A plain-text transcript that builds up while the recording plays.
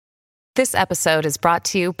This episode is brought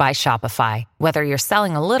to you by Shopify. Whether you're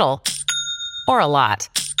selling a little or a lot,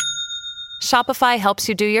 Shopify helps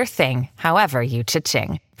you do your thing, however you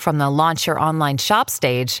cha-ching. From the launch your online shop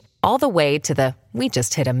stage, all the way to the we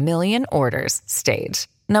just hit 1 million orders stage.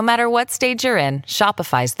 No matter what stage you're in,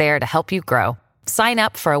 Shopify's there to help you grow. Sign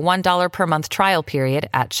up for a $1 per month trial period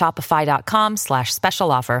at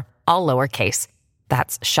shopify.com/special offer, all lowercase.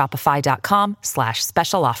 That's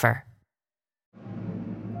shopify.com/special offer.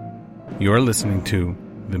 You're listening to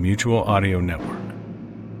the Mutual Audio Network.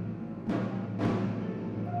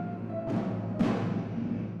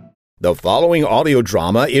 The following audio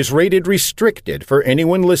drama is rated restricted for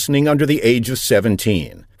anyone listening under the age of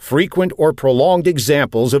 17. Frequent or prolonged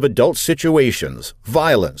examples of adult situations,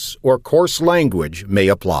 violence, or coarse language may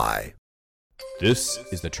apply. This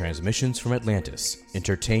is the Transmissions from Atlantis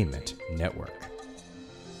Entertainment Network.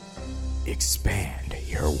 Expand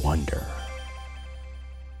your wonder.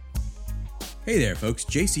 Hey there, folks.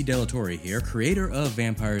 JC Delatorre here, creator of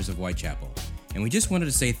Vampires of Whitechapel, and we just wanted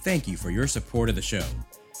to say thank you for your support of the show.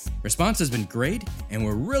 Response has been great, and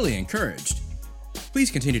we're really encouraged.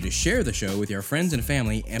 Please continue to share the show with your friends and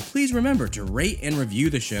family, and please remember to rate and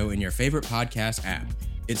review the show in your favorite podcast app.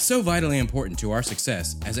 It's so vitally important to our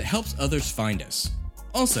success as it helps others find us.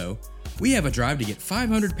 Also, we have a drive to get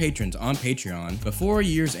 500 patrons on Patreon before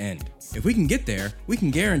year's end. If we can get there, we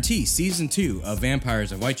can guarantee Season 2 of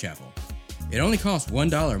Vampires of Whitechapel. It only costs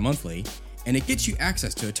 $1 monthly, and it gets you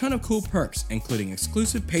access to a ton of cool perks, including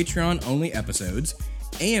exclusive Patreon-only episodes,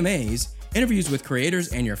 AMAs, interviews with creators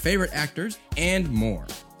and your favorite actors, and more.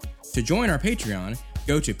 To join our Patreon,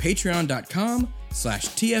 go to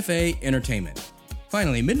patreon.com/TFA Entertainment.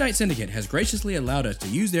 Finally, Midnight Syndicate has graciously allowed us to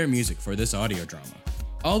use their music for this audio drama.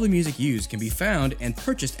 All the music used can be found and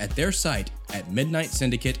purchased at their site at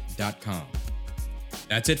midnightsyndicate.com.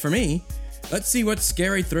 That's it for me. Let's see what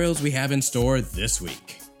scary thrills we have in store this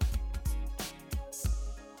week.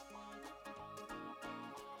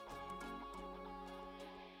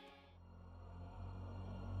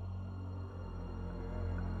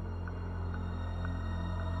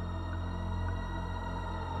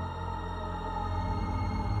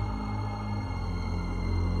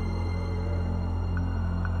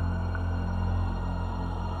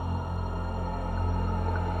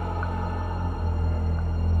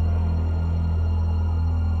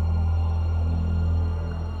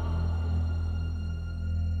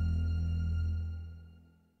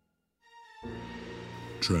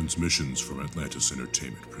 Transmissions from Atlantis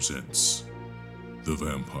Entertainment presents The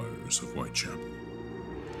Vampires of Whitechapel,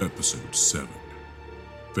 Episode 7,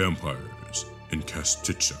 Vampires in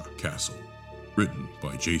Castitcha Castle, written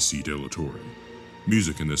by J.C. Delatorre.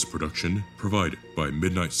 Music in this production provided by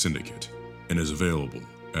Midnight Syndicate and is available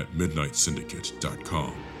at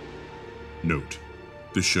midnightsyndicate.com. Note,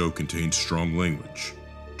 this show contains strong language,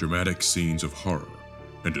 dramatic scenes of horror,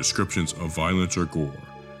 and descriptions of violence or gore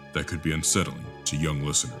that could be unsettling to young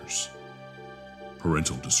listeners.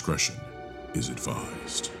 Parental discretion is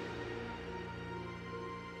advised.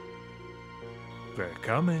 They're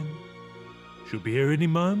coming. Should be here any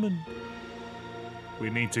moment. We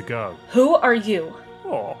need to go. Who are you?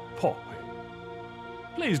 Oh, Poppy.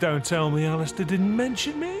 Please don't tell me Alistair didn't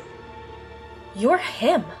mention me. You're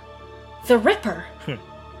him. The Ripper.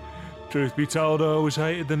 Truth be told, I always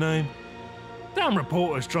hated the name. Damn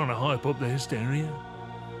reporters trying to hype up the hysteria.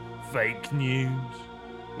 Fake news.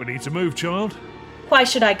 We need to move, child. Why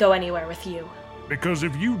should I go anywhere with you? Because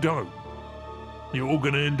if you don't, you're all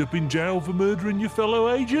gonna end up in jail for murdering your fellow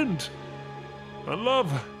agent. And love,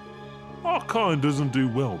 our kind doesn't do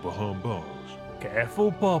well behind bars.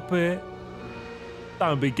 Careful, Poppy.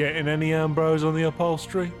 Don't be getting any Ambrose on the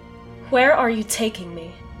upholstery. Where are you taking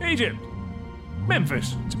me? Egypt.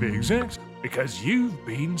 Memphis, to be exact. Because you've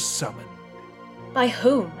been summoned. By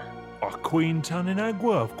whom? By Queen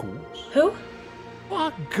Taninagua, of course. Who?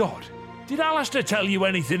 My God, did Alistair tell you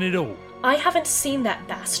anything at all? I haven't seen that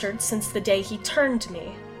bastard since the day he turned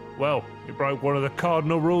me. Well, you broke one of the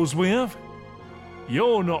cardinal rules we have.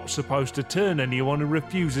 You're not supposed to turn anyone who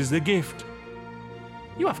refuses the gift.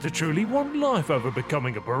 You have to truly want life over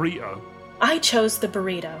becoming a burrito. I chose the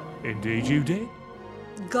burrito. Indeed you did.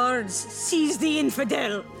 Guards, seize the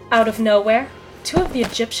infidel! Out of nowhere, two of the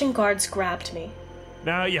Egyptian guards grabbed me.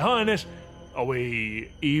 Now, Your Highness, are we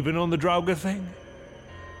even on the Draugr thing?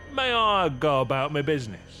 May I go about my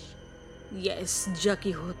business? Yes, Jackie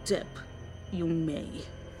Hotep, you may.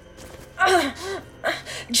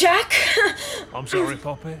 Jack! I'm sorry,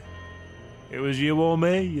 Poppy. It was you or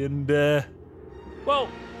me, and, well,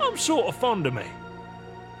 I'm sort of fond of me.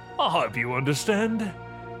 I hope you understand.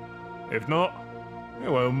 If not, it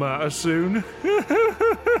won't matter soon.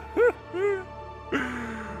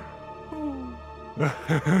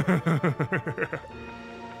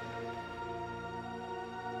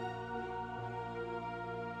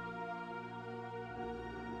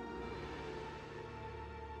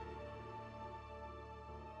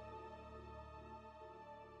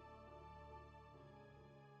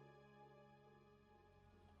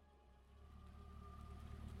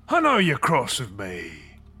 I know you're cross with me.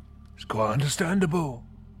 It's quite understandable.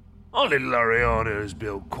 Our little Ariana has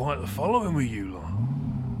built quite a following with you lot.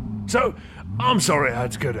 So, I'm sorry I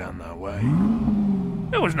had to go down that way.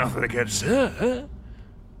 There was nothing against her.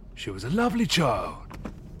 She was a lovely child.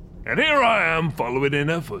 And here I am following in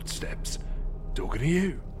her footsteps, talking to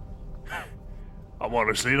you. I'm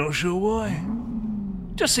honestly not sure why.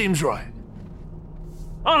 Just seems right.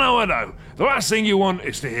 I know. The last thing you want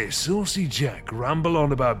is to hear Saucy Jack ramble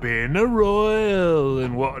on about being a royal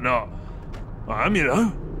and whatnot. I am, you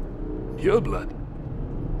know. Pure blood.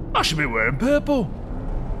 I should be wearing purple.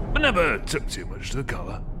 But never took too much to the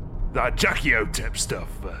colour. That Jackie Otep stuff.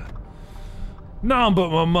 None but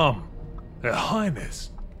my mum, Her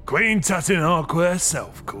Highness, Queen Tatin Harqua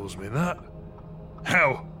herself calls me that.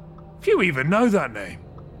 Hell, few even know that name.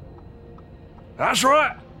 That's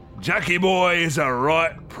right. Jackie Boy is a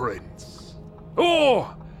right prince.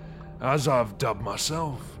 Or, as I've dubbed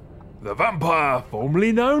myself, the vampire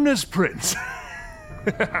formerly known as Prince.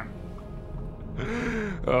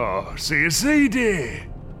 Oh, see, dear.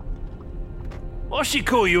 What's she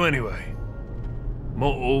call you anyway?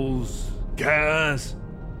 Mortals, cars,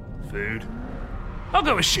 food? I'll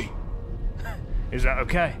go with she. Is that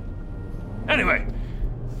okay? Anyway,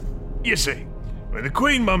 you see, when the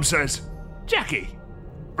Queen Mum says, Jackie,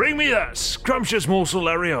 bring me that scrumptious morsel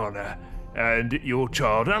Ariana and your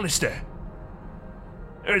child Alistair,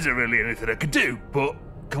 there isn't really anything I could do but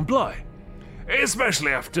comply.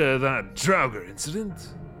 Especially after that Draugr incident.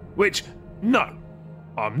 Which, no,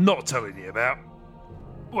 I'm not telling you about.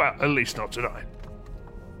 Well, at least not tonight.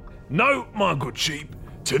 No, my good sheep,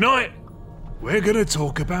 tonight we're gonna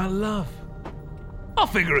talk about love. I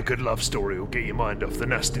figure a good love story will get your mind off the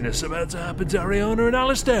nastiness about to happen to Ariana and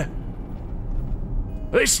Alistair.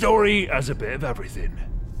 This story has a bit of everything.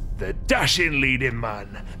 The dashing leading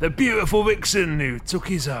man, the beautiful vixen who took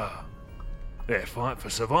his heart, their fight for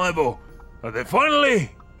survival, and then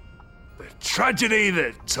finally, the tragedy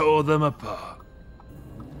that tore them apart.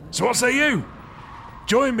 So what say you?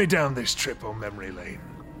 Join me down this trip on memory lane.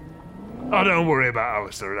 Oh, don't worry about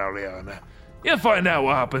Alistair and Ariana. You'll find out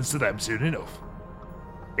what happens to them soon enough.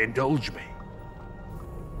 Indulge me.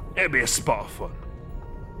 It'll be a spot of fun.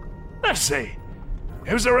 Let's see.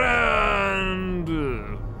 It was around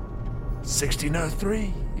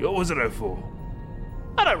 1603, or was it 04?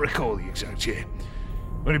 I don't recall the exact year.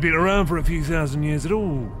 When it'd been around for a few thousand years, it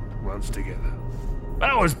all runs together.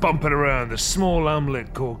 But I was bumping around the small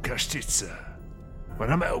hamlet called Kastitsa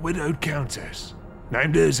when I met a widowed countess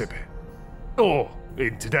named Elizabeth. Or,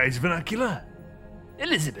 in today's vernacular,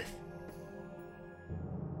 Elizabeth.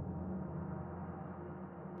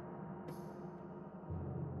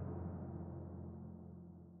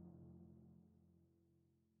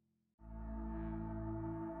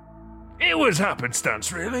 It was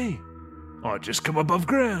happenstance, really. I'd just come above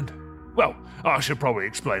ground. Well, I should probably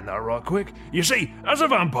explain that right quick. You see, as a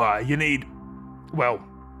vampire, you need, well,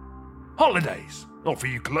 holidays. Not for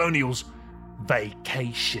you colonials,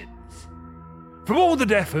 vacations. From all the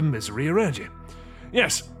death and misery around you.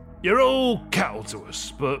 Yes, you're all cattle to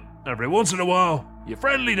us, but every once in a while, your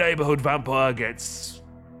friendly neighbourhood vampire gets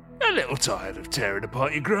a little tired of tearing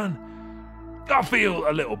apart your gran. I feel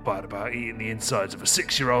a little bad about eating the insides of a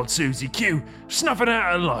 6-year-old Susie Q, snuffing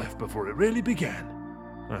out her life before it really began,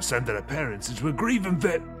 and sending her parents into a grieving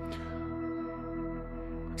fit.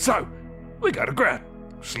 So, we go to gran,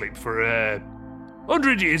 sleep for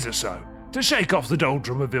 100 years or so, to shake off the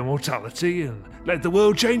doldrum of immortality and let the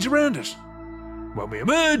world change around us. When we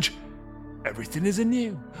emerge, everything is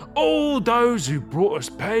anew. All those who brought us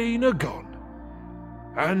pain are gone.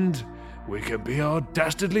 And we can be our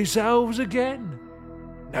dastardly selves again.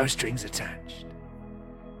 No strings attached.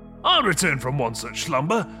 I returned from one such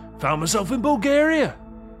slumber, found myself in Bulgaria.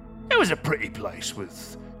 It was a pretty place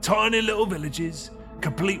with tiny little villages,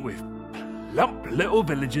 complete with plump little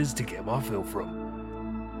villagers to get my fill from.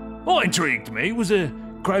 What intrigued me was a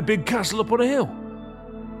great big castle up on a hill.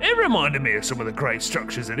 It reminded me of some of the great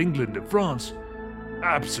structures in England and France.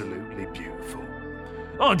 Absolutely beautiful.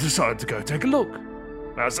 I decided to go take a look.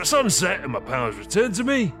 As the sun set and my powers returned to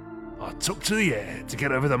me, I took to the air to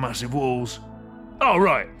get over the massive walls. Oh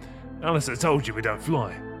right, Alistair told you we don't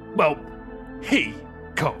fly. Well, he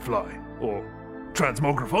can't fly, or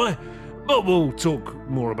transmogrify, but we'll talk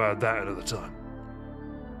more about that another time.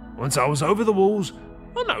 Once I was over the walls,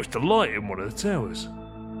 I noticed a light in one of the towers.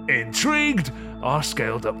 Intrigued, I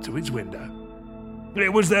scaled up to its window.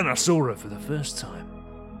 It was then I saw her for the first time.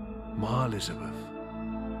 My Elizabeth.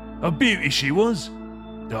 A beauty she was.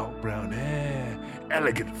 Dark brown hair,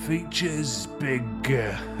 elegant features, big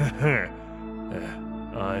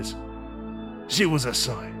eyes. She was a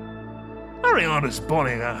sight. Ariana's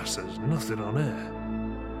bonny ass has nothing on her.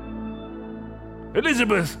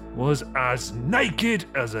 Elizabeth was as naked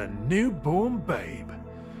as a newborn babe,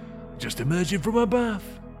 just emerging from her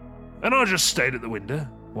bath, and I just stayed at the window,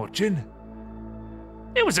 watching.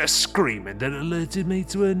 It was her screaming that alerted me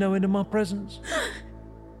to her knowing of my presence.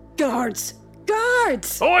 Guards!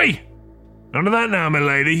 Guards! Oi! None of that now, my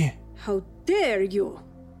lady. How dare you?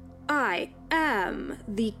 I am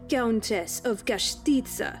the Countess of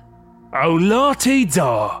Kastitsa. Oh,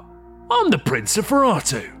 la-ti-da. I'm the Prince of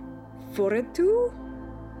Ferratu. Foratu?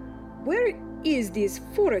 Where is this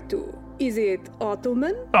Foratu? Is it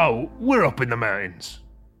Ottoman? Oh, we're up in the mountains,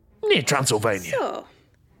 near Transylvania. So,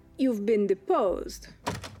 you've been deposed.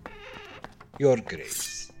 Your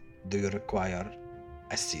Grace, do you require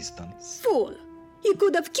assistance? Fool! He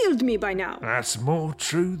could have killed me by now. That's more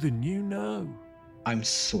true than you know. I'm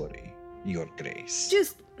sorry, Your Grace.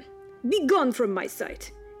 Just be gone from my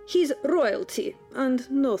sight. He's royalty and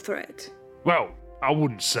no threat. Well, I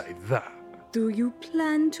wouldn't say that. Do you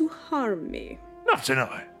plan to harm me? Not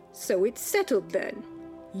tonight. So it's settled then.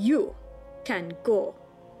 You can go.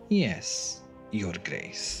 Yes, Your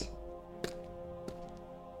Grace.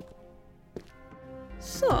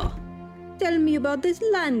 So, tell me about this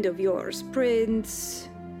land of yours, Prince...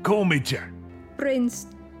 Call me Jack. Prince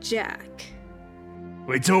Jack.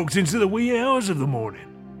 We talked into the wee hours of the morning.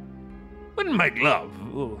 Wouldn't make love,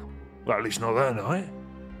 or well, at least not that night.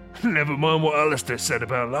 Never mind what Alistair said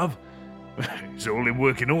about love. It's all in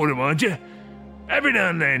working order, mind you. Every now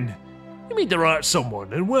and then, you meet the right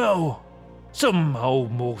someone, and well, some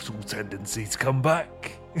old mortal tendency to come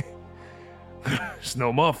back. It's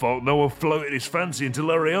not my fault no one floated his fancy into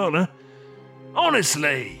Lariana.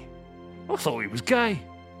 Honestly, I thought he was gay.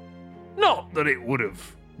 Not that it would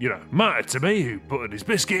have, mattered to me who put in his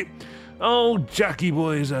biscuit. Old Jackie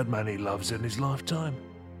boy has had many loves in his lifetime.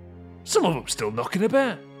 Some of them still knocking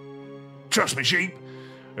about. Trust me, sheep,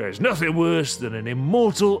 there's nothing worse than an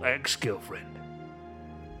immortal ex-girlfriend.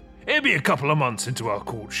 It'll be a couple of months into our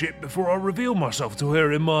courtship before I reveal myself to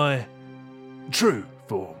her in my true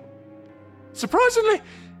form. Surprisingly,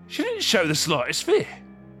 she didn't show the slightest fear.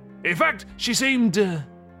 In fact, she seemed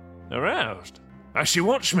aroused as she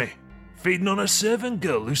watched me, feeding on a servant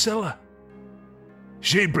girl, Lucella.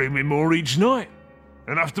 She'd bring me more each night,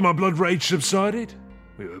 and after my blood rage subsided,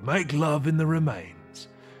 we would make love in the remains,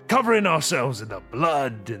 covering ourselves in the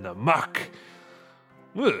blood and the muck.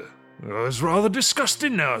 Ugh, it was rather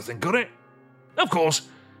disgusting now I think on it. Of course,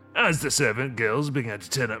 as the servant girls began to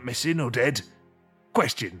turn up missing or dead,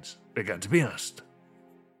 questions began to be asked.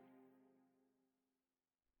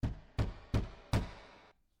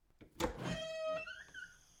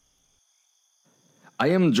 I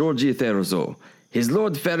am Georgie Therizo. His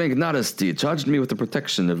Lord Ferengnaristy charged me with the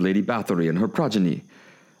protection of Lady Bathory and her progeny.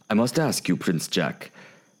 I must ask you, Prince Jack,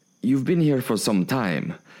 you've been here for some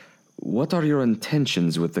time. What are your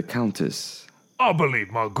intentions with the Countess? I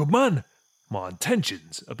believe, my good man, my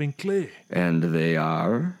intentions have been clear. And they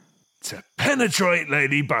are? To penetrate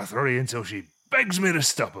Lady Bathory until she begs me to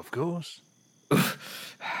stop, of course.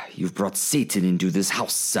 You've brought Satan into this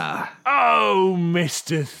house, sir. Oh,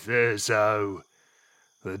 Mr. Thurzo.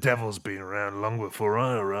 The devil's been around long before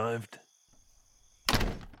I arrived.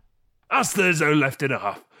 As Thurzo left in a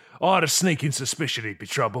huff, I had a sneaking suspicion he'd be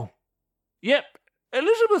trouble. Yep,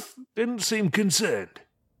 Elizabeth didn't seem concerned.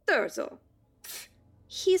 Thurzo.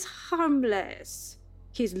 He's harmless.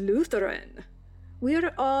 He's Lutheran.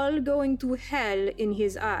 We're all going to hell in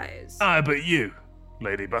his eyes. But you,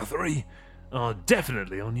 Lady Bathory, are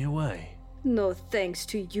definitely on your way. No thanks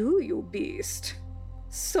to you, you beast.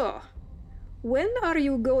 So, when are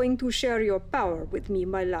you going to share your power with me,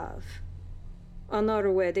 my love? On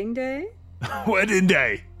our wedding day? Wedding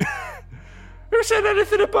day? Who said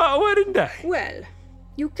anything about a wedding day? Well,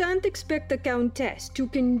 you can't expect the Countess to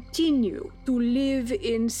continue to live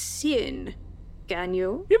in sin, can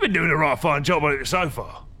you? You've been doing a right fine job on it so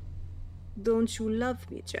far. Don't you love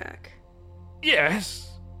me, Jack?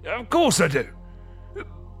 Yes, of course I do.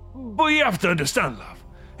 But you have to understand, love.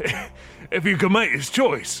 If you can make his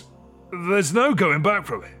choice, there's no going back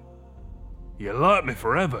from it. You like me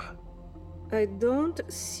forever. I don't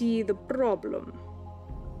see the problem.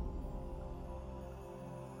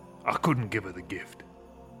 I couldn't give her the gift.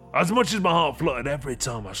 As much as my heart fluttered every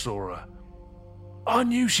time I saw her, I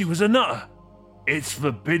knew she was a nutter. It's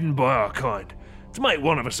forbidden by our kind to make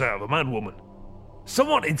one of us out of a madwoman.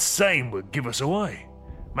 Someone insane would give us away,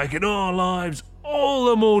 making our lives all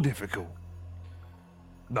the more difficult.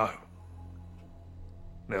 No.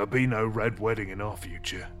 There'll be no red wedding in our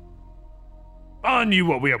future. I knew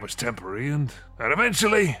what we had was temporary, and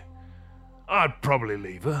eventually, I'd probably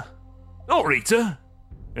leave her. Or eat her,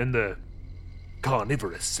 in the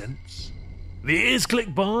carnivorous sense. The years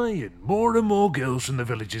clicked by, and more girls from the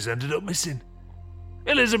villages ended up missing.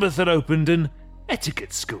 Elizabeth had opened an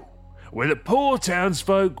etiquette school, where the poor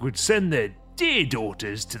townsfolk would send their dear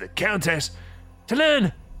daughters to the Countess to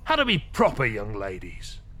learn how to be proper young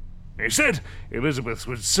ladies. Instead, Elizabeth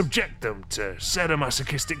would subject them to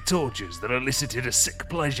sadomasochistic tortures that elicited a sick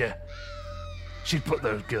pleasure. She'd put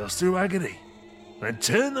those girls through agony, then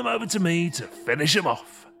turn them over to me to finish them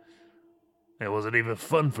off. It wasn't even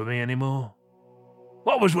fun for me anymore.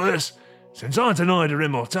 What was worse, since I denied her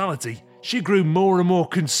immortality, she grew more and more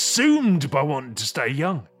consumed by wanting to stay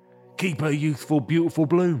young, keep her youthful, beautiful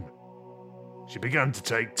bloom. She began to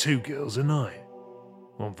take 2 girls a night,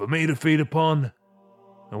 one for me to feed upon,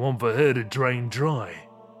 and one for her to drain dry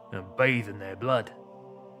and bathe in their blood.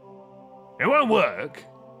 It won't work.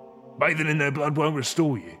 Bathing in their blood won't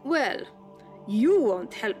restore you. Well, you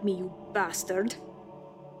won't help me, you bastard.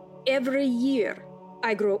 Every year,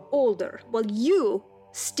 I grow older, while you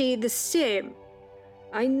stay the same.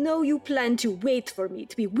 I know you plan to wait for me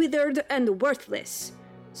to be withered and worthless,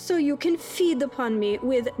 so you can feed upon me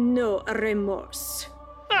with no remorse.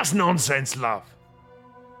 That's nonsense, love.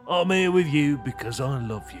 I'm here with you because I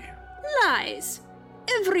love you. Lies!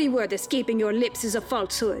 Every word escaping your lips is a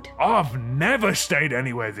falsehood. I've never stayed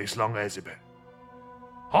anywhere this long, Elizabeth.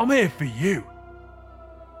 I'm here for you.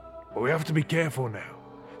 But we have to be careful now.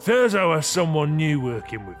 Thurzo has someone new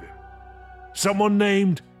working with him. Someone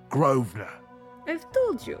named Grosvenor. I've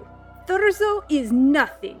told you, Thurzo is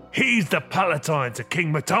nothing. He's the Palatine to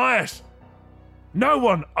King Matthias. No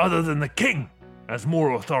one other than the king has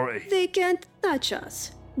more authority. They can't touch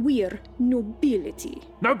us. We're nobility.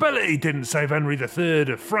 Nobility didn't save Henry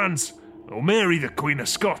III of France or Mary the Queen of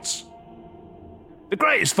Scots. The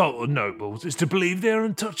greatest fault of nobles is to believe they're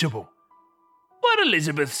untouchable. But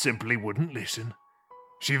Elizabeth simply wouldn't listen.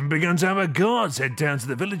 She even began to have her guards head down to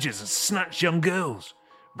the villages and snatch young girls,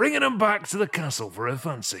 bringing them back to the castle for her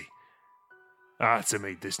fancy. I had to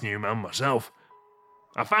meet this new man myself.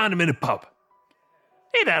 I found him in a pub.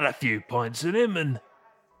 He'd had a few pints in him, and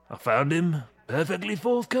I found him perfectly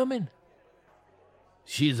forthcoming.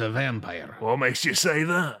 She's a vampire. What makes you say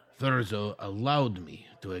that? Thurzo allowed me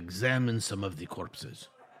to examine some of the corpses.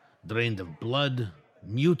 Drained of blood,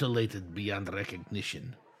 mutilated beyond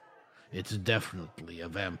recognition. It's definitely a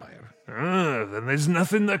vampire. Then there's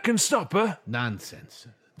nothing that can stop her? Nonsense.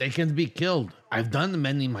 They can be killed. I've done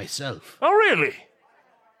many myself. Oh, really?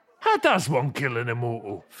 How does one kill an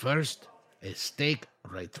immortal? First, a stake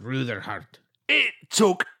right through their heart. It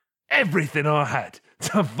took everything I had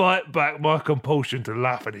to fight back my compulsion to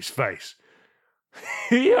laugh at his face.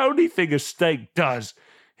 The only thing a stake does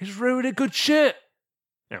is ruin a good shirt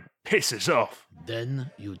and piss us off.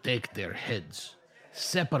 Then you take their heads,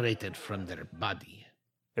 separated from their body.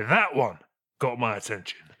 That one got my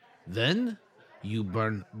attention. Then you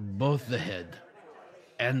burn both the head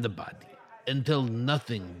and the body until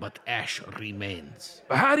nothing but ash remains.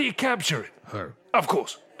 But how do you capture it? Her. Of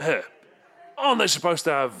course, her. Aren't they supposed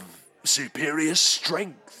to have superior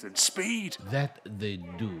strength and speed? That they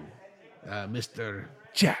do. Mr.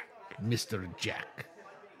 Jack. Mr. Jack.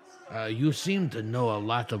 You seem to know a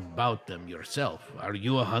lot about them yourself. Are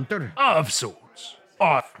you a hunter? Of sorts.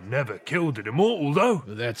 I've never killed an immortal, though.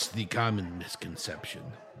 That's the common misconception.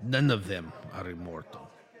 None of them are immortal.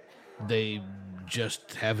 They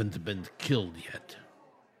just haven't been killed yet.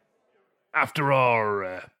 After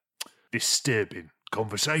our disturbing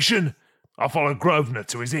conversation, I followed Grosvenor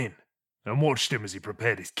to his inn and watched him as he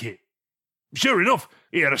prepared his kit. Sure enough,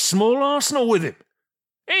 he had a small arsenal with him.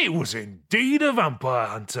 He was indeed a vampire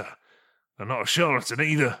hunter, and not a charlatan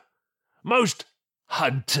either. Most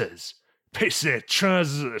hunters piss their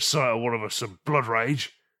trousers at the sight of one of us some blood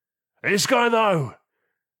rage. This guy, though,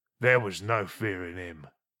 there was no fear in him,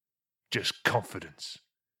 just confidence.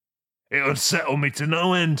 It unsettled me to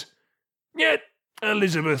no end, yet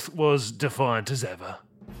Elizabeth was defiant as ever.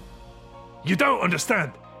 You don't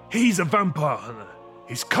understand. He's a vampire hunter.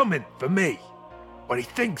 He's coming for me, but he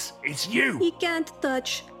thinks it's you. He can't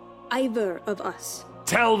touch either of us.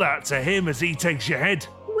 Tell that to him as he takes your head.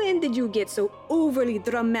 When did you get so overly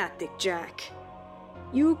dramatic, Jack?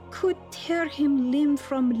 You could tear him limb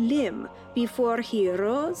from limb before he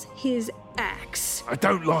rolls his axe. I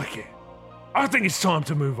don't like it. I think it's time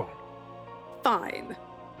to move on. Fine.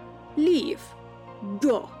 Leave.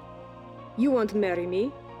 Go. You won't marry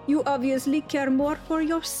me. You obviously care more for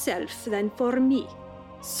yourself than for me.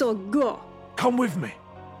 So go. Come with me.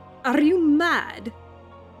 Are you mad?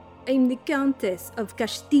 I'm the Countess of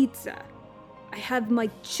Kastitsa. I have my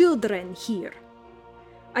children here.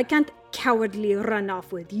 I can't cowardly run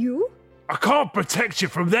off with you. I can't protect you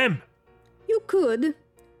from them. You could.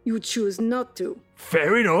 You choose not to.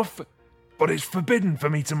 Fair enough, but it's forbidden for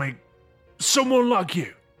me to make someone like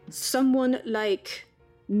you. Someone like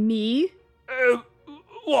me?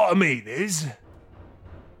 What I mean is,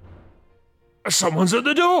 someone's at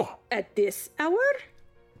the door. At this hour?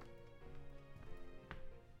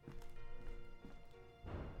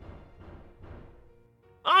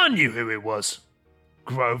 I knew who it was.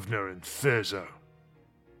 Grosvenor and Thurzo.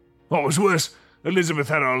 What was worse, Elizabeth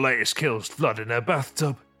had our latest kills flooding her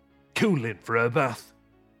bathtub, cooling for her bath.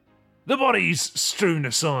 The bodies strewn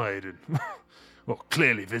aside and, well,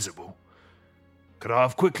 clearly visible. Could I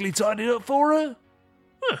have quickly tidied up for her?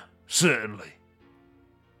 Certainly.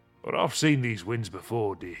 But I've seen these winds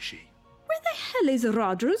before, dear she. Where the hell is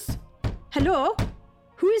Rogers? Hello?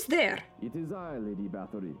 Who is there? It is I, Lady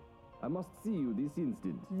Bathory. I must see you this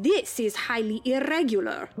instant. This is highly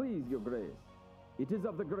irregular. Please, Your Grace. It is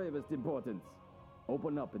of the gravest importance.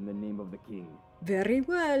 Open up in the name of the king. Very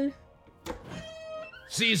well.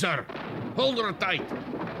 Caesar, hold her tight.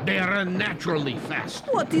 They are unnaturally fast.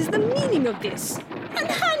 What is the meaning of this?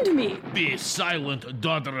 Unhand me! Be silent,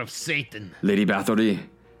 daughter of Satan. Lady Bathory,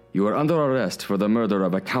 you are under arrest for the murder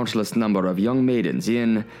of a countless number of young maidens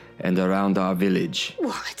in and around our village.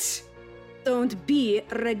 What? Don't be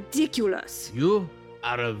ridiculous. You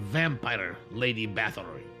are a vampire, Lady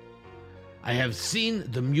Bathory. I have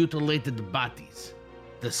seen the mutilated bodies.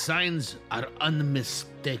 The signs are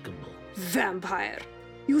unmistakable. Vampire.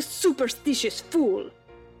 You superstitious fool.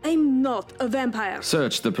 I'm not a vampire.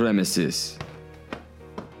 Search the premises.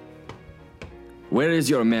 Where is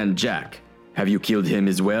your man Jack? Have you killed him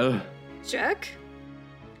as well? Jack?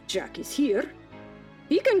 Jack is here.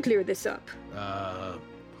 He can clear this up.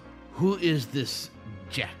 Who is this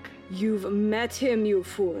Jack? You've met him, you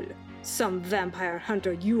fool. Some vampire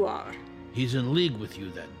hunter you are. He's in league with you,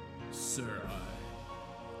 then. Sir,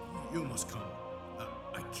 you must come.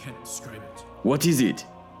 I can't describe it. What is it?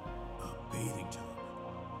 A bathing tub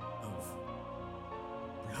of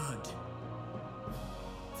blood.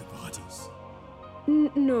 The bodies.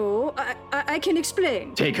 No, I can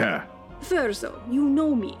explain. Take her. Thurzo, you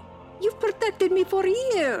know me. You've protected me for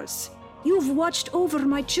years. You've watched over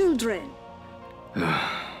my children.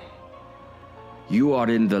 You are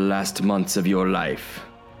in the last months of your life.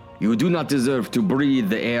 You do not deserve to breathe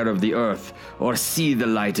the air of the earth or see the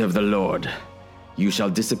light of the Lord. You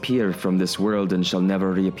shall disappear from this world and shall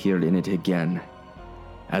never reappear in it again.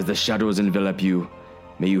 As the shadows envelop you,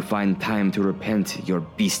 may you find time to repent your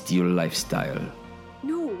bestial lifestyle.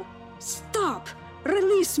 No, stop!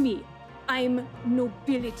 Release me! I'm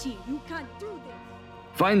nobility. You can't do this.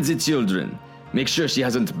 Find the children. Make sure she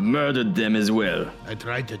hasn't murdered them as well. I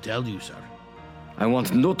tried to tell you, sir. I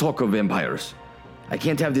want no talk of vampires. I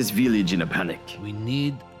can't have this village in a panic. We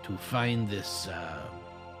need to find this,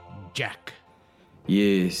 Jack.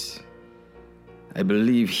 Yes. I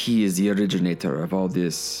believe he is the originator of all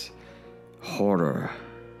this horror.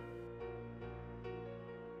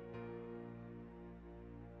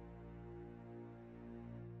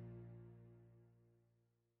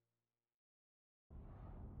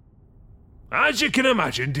 As you can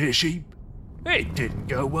imagine, dear sheep, it didn't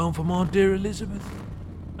go well for my dear Elizabeth.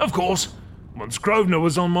 Of course, once Grosvenor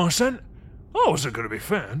was on my scent, I wasn't going to be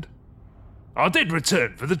found. I did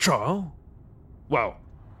return for the trial. Well,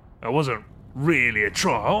 it wasn't really a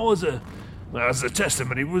trial, as the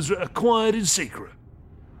testimony was acquired in secret.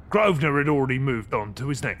 Grosvenor had already moved on to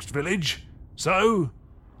his next village, so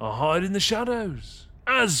I hide in the shadows,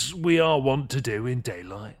 as we are wont to do in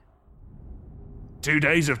daylight. 2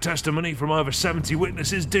 days of testimony from over 70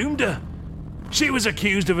 witnesses doomed her. She was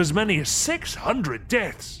accused of as many as 600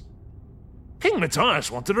 deaths. King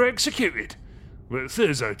Matthias wanted her executed, but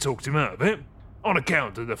Thurzo talked him out of it, on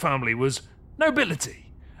account that the family was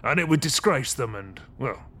nobility, and it would disgrace them and,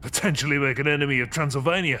 well, potentially make an enemy of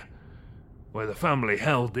Transylvania, where the family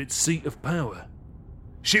held its seat of power.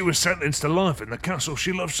 She was sentenced to life in the castle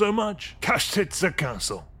she loved so much, Kastitsa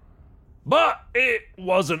Castle. But it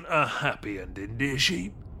wasn't a happy ending, dear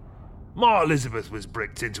sheep. My Elizabeth was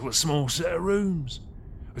bricked into a small set of rooms,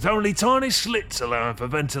 with only tiny slits allowing for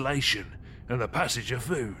ventilation and the passage of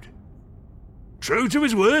food. True to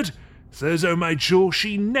his word, Thurzo made sure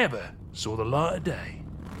she never saw the light of day.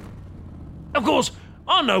 Of course,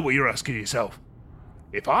 I know what you're asking yourself.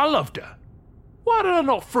 If I loved her, why did I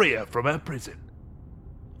not free her from her prison?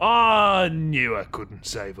 I knew I couldn't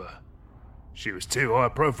save her. She was too high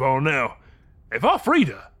profile now. If I freed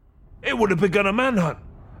her, it would have begun a manhunt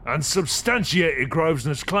and substantiated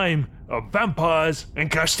Grosvenor's claim of vampires in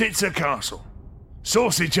Kastitsa Castle.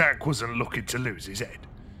 Saucy Jack wasn't looking to lose his head.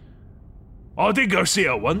 I did go see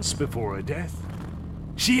her once before her death.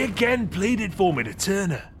 She again pleaded for me to turn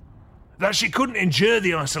her, that she couldn't endure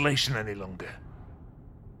the isolation any longer.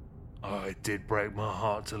 It did break my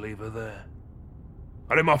heart to leave her there.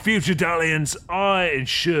 And in my future dalliance, I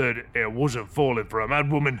ensured it wasn't falling for a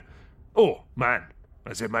madwoman, or man,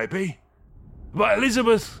 as it may be. But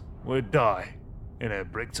Elizabeth would die in her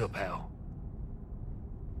bricked-up hell.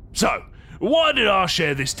 So, why did I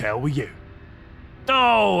share this tale with you?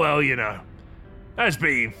 Oh, well, you know, there's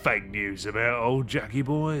been fake news about old Jackie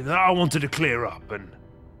boy that I wanted to clear up, and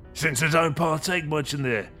since I don't partake much in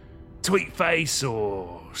the tweet face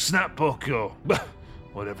or snapbook or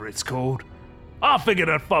whatever it's called, I figured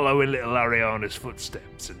I'd follow in little Ariana's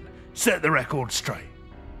footsteps and set the record straight.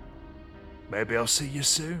 Maybe I'll see you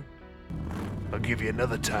soon. I'll give you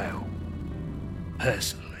another tale.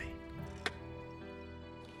 Personally.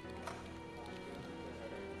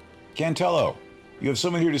 Cantello, you have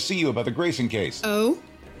someone here to see you about the Grayson case. Oh?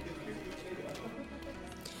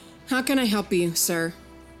 How can I help you, sir?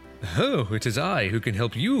 Oh, it is I who can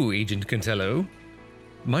help you, Agent Cantello.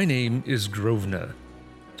 My name is Grosvenor.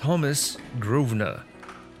 Thomas Grosvenor.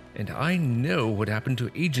 And I know what happened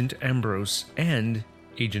to Agent Ambrose and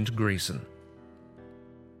Agent Grayson.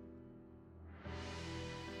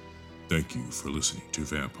 Thank you for listening to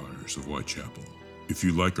Vampires of Whitechapel. If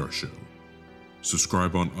you like our show,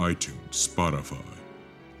 subscribe on iTunes, Spotify,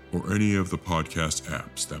 or any of the podcast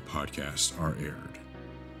apps that podcasts are aired.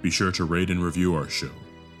 Be sure to rate and review our show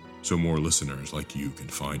so more listeners like you can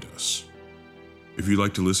find us. If you'd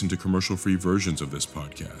like to listen to commercial-free versions of this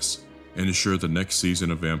podcast and ensure the next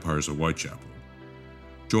season of Vampires of Whitechapel,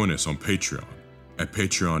 join us on Patreon at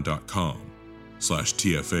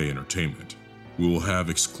patreon.com/TFA Entertainment. We will have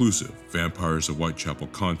exclusive Vampires of Whitechapel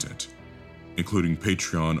content, including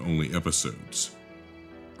Patreon-only episodes,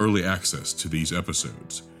 early access to these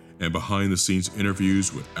episodes, and behind-the-scenes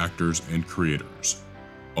interviews with actors and creators,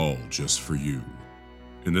 all just for you.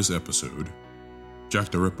 In this episode,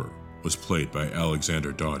 Jack the Ripper was played by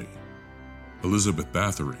Alexander Doughty. Elizabeth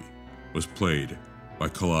Bathory was played by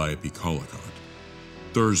Calliope Collicott.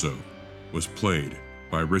 Thurzo was played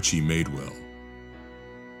by Richie Madewell.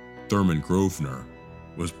 Thurman Grosvenor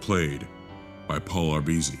was played by Paul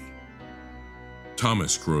Arbisi.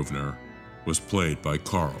 Thomas Grosvenor was played by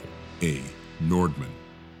Carl A. Nordman.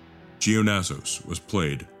 Gionazos was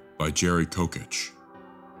played by Jerry Kokich.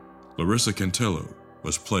 Larissa Cantello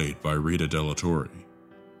was played by Rita Delatorre.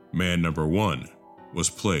 Man Number 1 was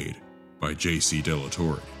played by J.C.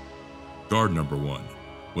 Delatorre. Guard Number 1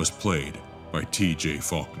 was played by T.J.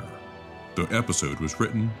 Faulkner. The episode was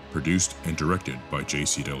written, produced, and directed by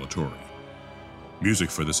J.C. Delatorre. Music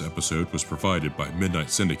for this episode was provided by Midnight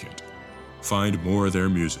Syndicate. Find more of their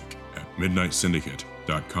music at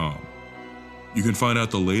midnightsyndicate.com. You can find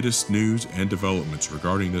out the latest news and developments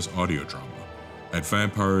regarding this audio drama at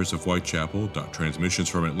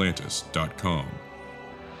vampiresofwhitechapel.transmissionsfromatlantis.com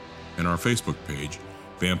and our Facebook page,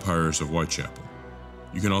 Vampires of Whitechapel.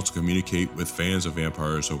 You can also communicate with fans of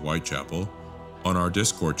Vampires of Whitechapel on our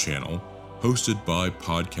Discord channel, hosted by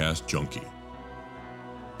Podcast Junkie.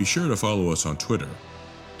 Be sure to follow us on Twitter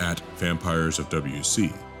at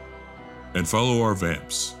VampiresofWC and follow our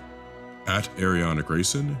vamps at Ariana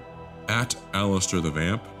Grayson, at Alistair the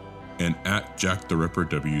Vamp, and at Jack the Ripper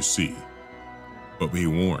WC. But be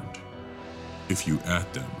warned, if you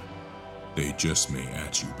at them, they just may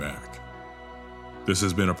at you back. This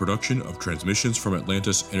has been a production of Transmissions from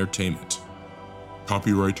Atlantis Entertainment.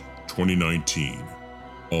 Copyright 2019.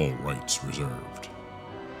 All rights reserved.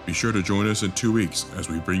 Be sure to join us in 2 weeks as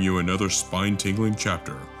we bring you another spine-tingling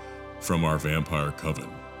chapter from our Vampire Coven.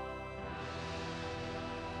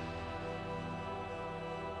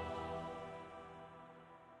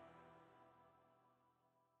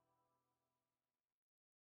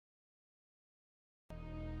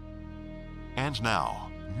 And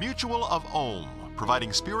now, Mutual of Ulm,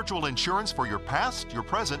 providing spiritual insurance for your past, your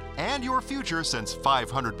present, and your future since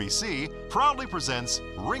 500 BC, proudly presents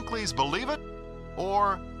Wrinkly's Believe It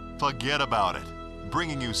or Forget About It,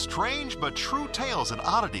 bringing you strange but true tales and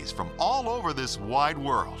oddities from all over this wide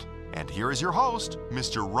world. And here is your host,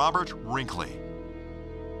 Mr. Robert Wrinkly.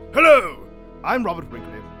 Hello, I'm Robert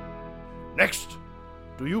Wrinkly. Next,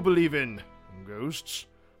 do you believe in ghosts?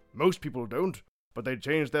 Most people don't. but they'd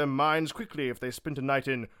change their minds quickly if they spent a night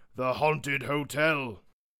in the Haunted Hotel.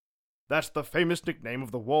 That's the famous nickname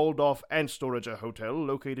of the walled-off Antstorager Hotel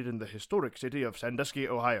located in the historic city of Sandusky,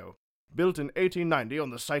 Ohio. Built in 1890 on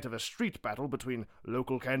the site of a street battle between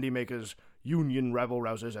local candy makers, union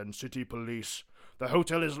rabble-rousers, and city police. The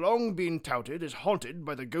hotel has long been touted as haunted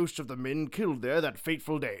by the ghosts of the men killed there that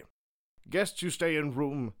fateful day. Guests who stay in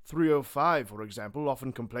room 305, for example,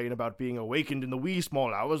 often complain about being awakened in the wee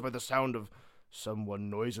small hours by the sound of someone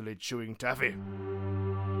noisily chewing taffy.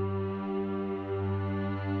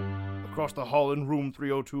 Across the hall in room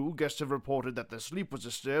 302, guests have reported that their sleep was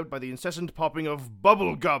disturbed by the incessant popping of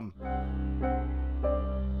bubble gum.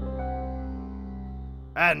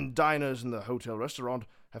 And diners in the hotel restaurant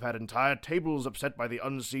have had entire tables upset by the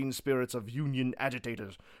unseen spirits of union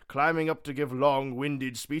agitators, climbing up to give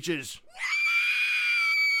long-winded speeches.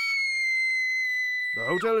 The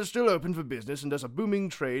hotel is still open for business and does a booming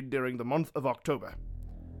trade during the month of October.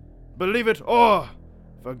 Believe it or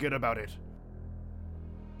forget about it.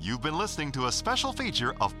 You've been listening to a special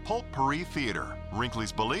feature of Potpourri Theater,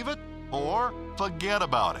 Wrinkly's Believe It or Forget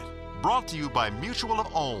About It, brought to you by Mutual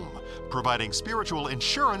of Ulm, providing spiritual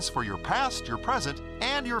insurance for your past, your present,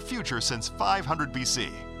 and your future since 500 BC.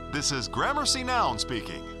 This is Gramercy Noun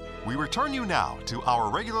speaking. We return you now to our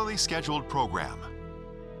regularly scheduled program.